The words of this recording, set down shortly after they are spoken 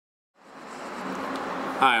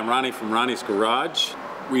Hi, I'm Ronnie from Ronnie's Garage.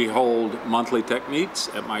 We hold monthly tech meets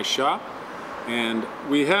at my shop, and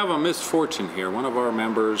we have a misfortune here. One of our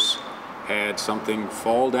members had something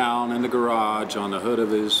fall down in the garage on the hood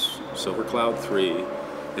of his Silver Cloud 3,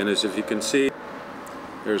 and as if you can see,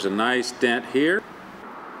 there's a nice dent here.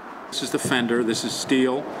 This is the fender, this is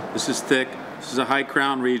steel, this is thick, this is a high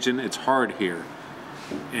crown region, it's hard here.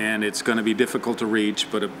 And it's going to be difficult to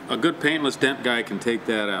reach, but a good paintless dent guy can take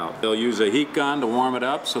that out. They'll use a heat gun to warm it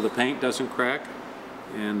up so the paint doesn't crack,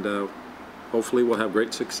 and hopefully we'll have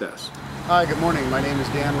great success. Hi, good morning. My name is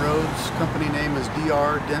Dan Rhodes. Company name is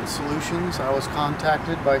DR Dent Solutions. I was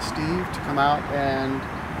contacted by Steve to come out and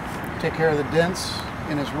take care of the dents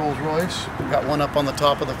in his Rolls-Royce. We've got one up on the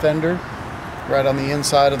top of the fender, right on the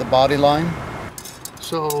inside of the body line.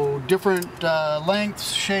 So different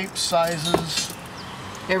lengths, shapes, sizes.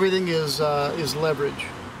 Everything is leverage.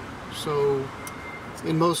 So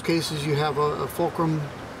in most cases you have a fulcrum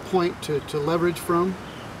point to leverage from.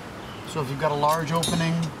 So if you've got a large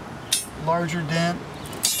opening, larger dent,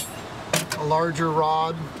 a larger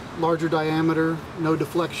rod, larger diameter, no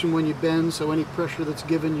deflection when you bend, so any pressure that's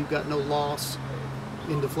given you've got no loss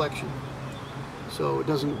in deflection. So it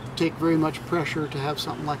doesn't take very much pressure to have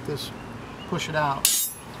something like this push it out.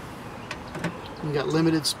 You got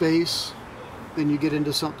limited space, then you get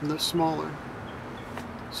into something that's smaller.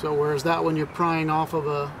 So whereas that one you're prying off of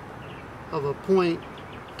a point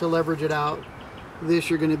to leverage it out, this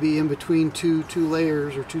you're going to be in between two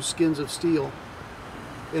layers or two skins of steel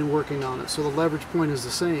and working on it. So the leverage point is the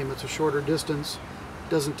same. It's a shorter distance.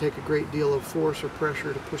 Doesn't take a great deal of force or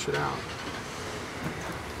pressure to push it out.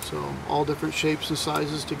 So all different shapes and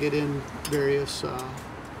sizes to get in various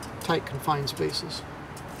tight confined spaces.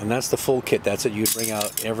 And that's the full kit. That's what you'd bring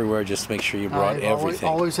out everywhere just to make sure you brought everything.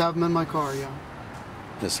 Always have them in my car, yeah.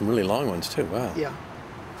 There's some really long ones too, wow. Yeah.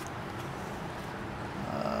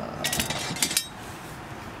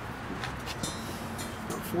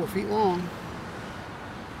 4 feet long.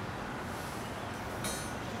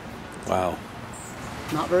 Wow.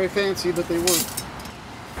 Not very fancy, but they work.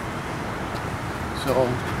 So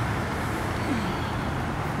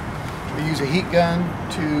we use a heat gun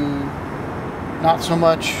to not so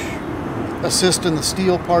much assist in the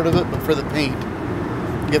steel part of it, but for the paint.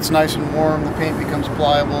 It gets nice and warm, the paint becomes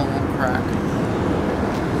pliable and won't crack.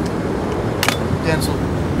 Dents will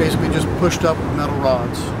basically just pushed up with metal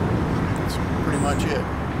rods. That's pretty much it.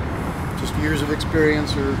 Just years of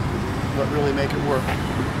experience are what really make it work.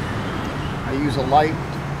 I use a light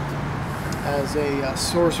as a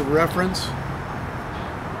source of reference.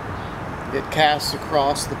 It casts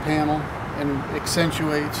across the panel and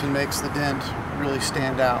accentuates and makes the dent really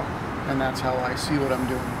stand out, and that's how I see what I'm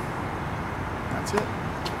doing. That's it.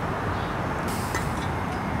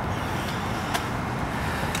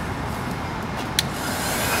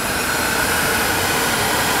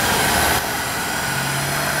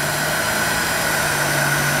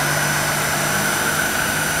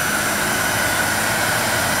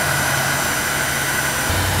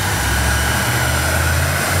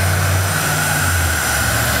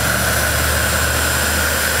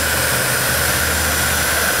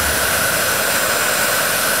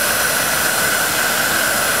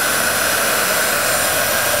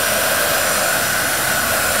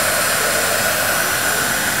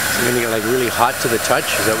 You're gonna get like really hot to the touch?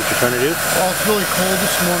 Is that what you're trying to do? Well, it's really cold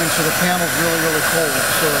this morning, so the panel's really, really cold.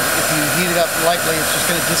 So if you heat it up lightly, it's just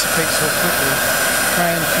gonna dissipate so quickly.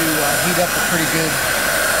 Trying to heat up a pretty good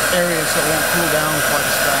area so it won't cool down quite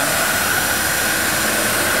as fast.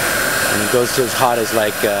 And it goes to as hot as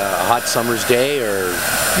like a hot summer's day, or?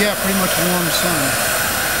 Yeah, pretty much warm sun.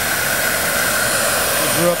 I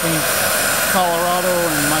grew up in Colorado,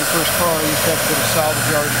 and my first car I used to have to go to salvage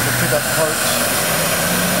yards to pick up parts.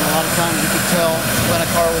 A lot of times you could tell when a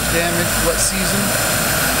car was damaged, what season,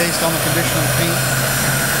 based on the condition of the paint.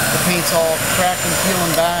 The paint's all cracked and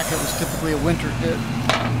peeling back. It was typically a winter hit.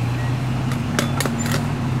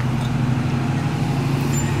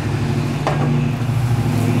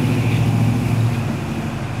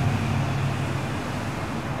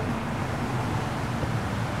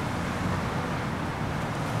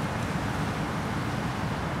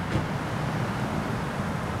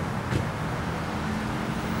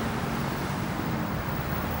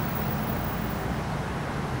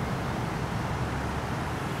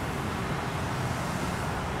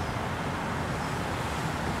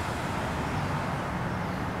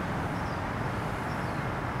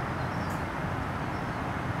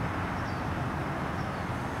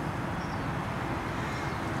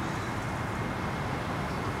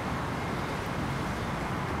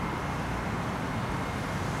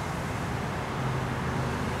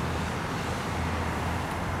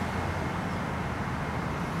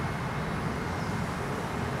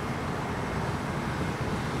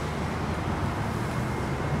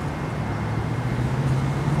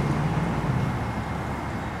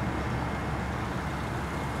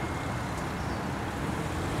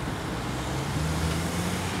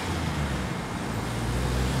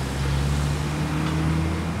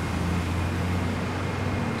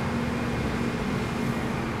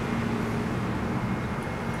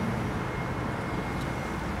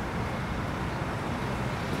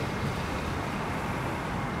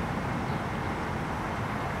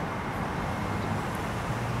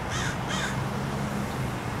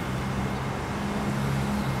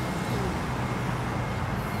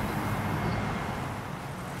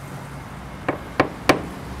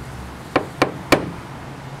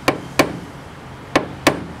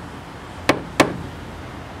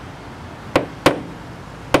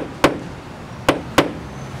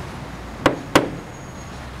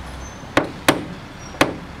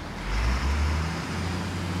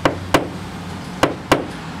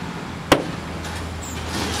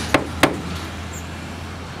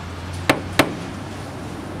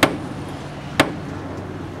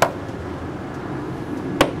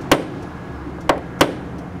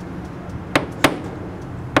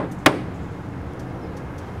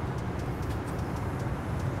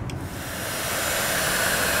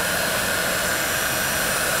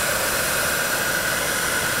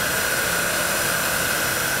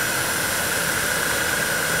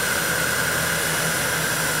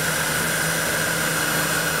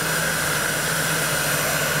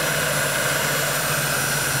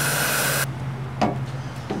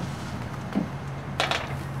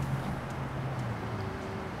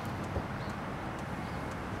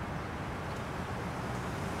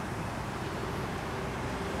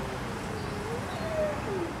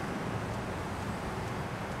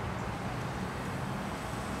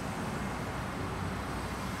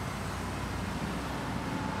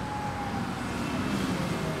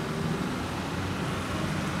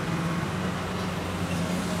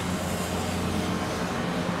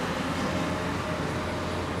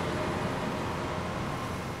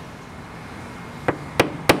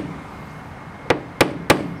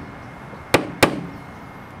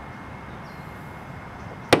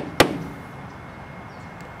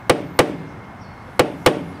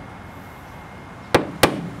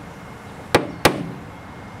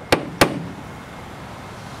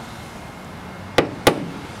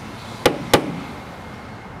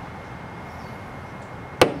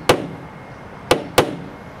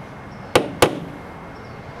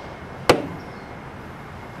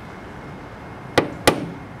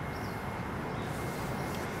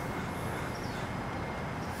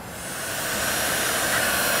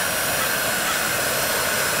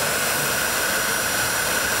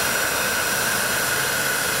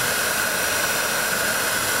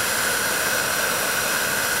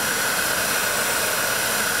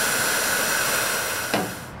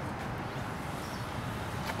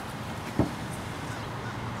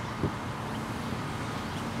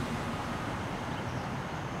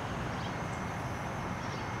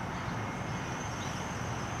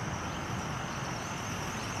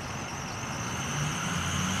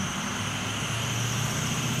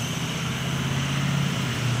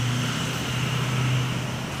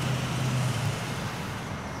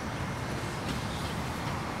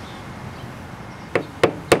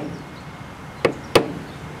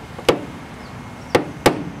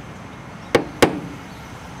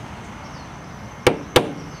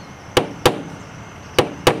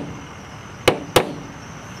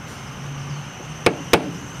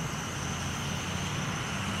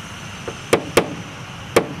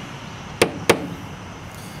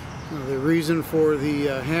 reason for the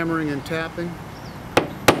hammering and tapping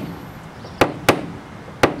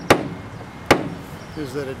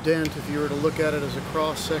is that a dent, if you were to look at it as a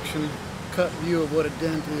cross-section cut view of what a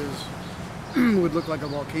dent is, would look like a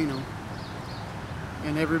volcano.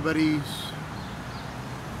 And everybody's,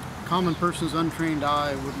 common person's untrained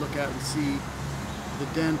eye would look at and see the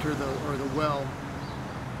dent or the well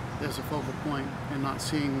as a focal point and not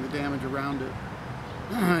seeing the damage around it.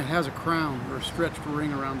 It has a crown or a stretched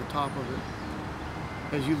ring around the top of it.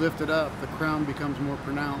 As you lift it up, the crown becomes more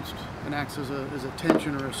pronounced and acts as a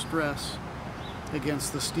tension or a stress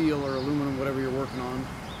against the steel or aluminum, whatever you're working on,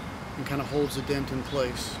 and kind of holds the dent in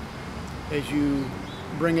place. As you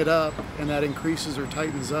bring it up and that increases or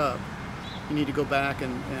tightens up, you need to go back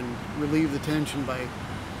and relieve the tension by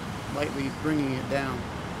lightly bringing it down.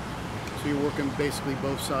 So you're working basically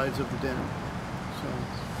both sides of the dent.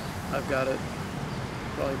 So I've got it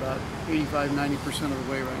probably about 85–90% of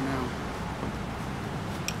the way right now.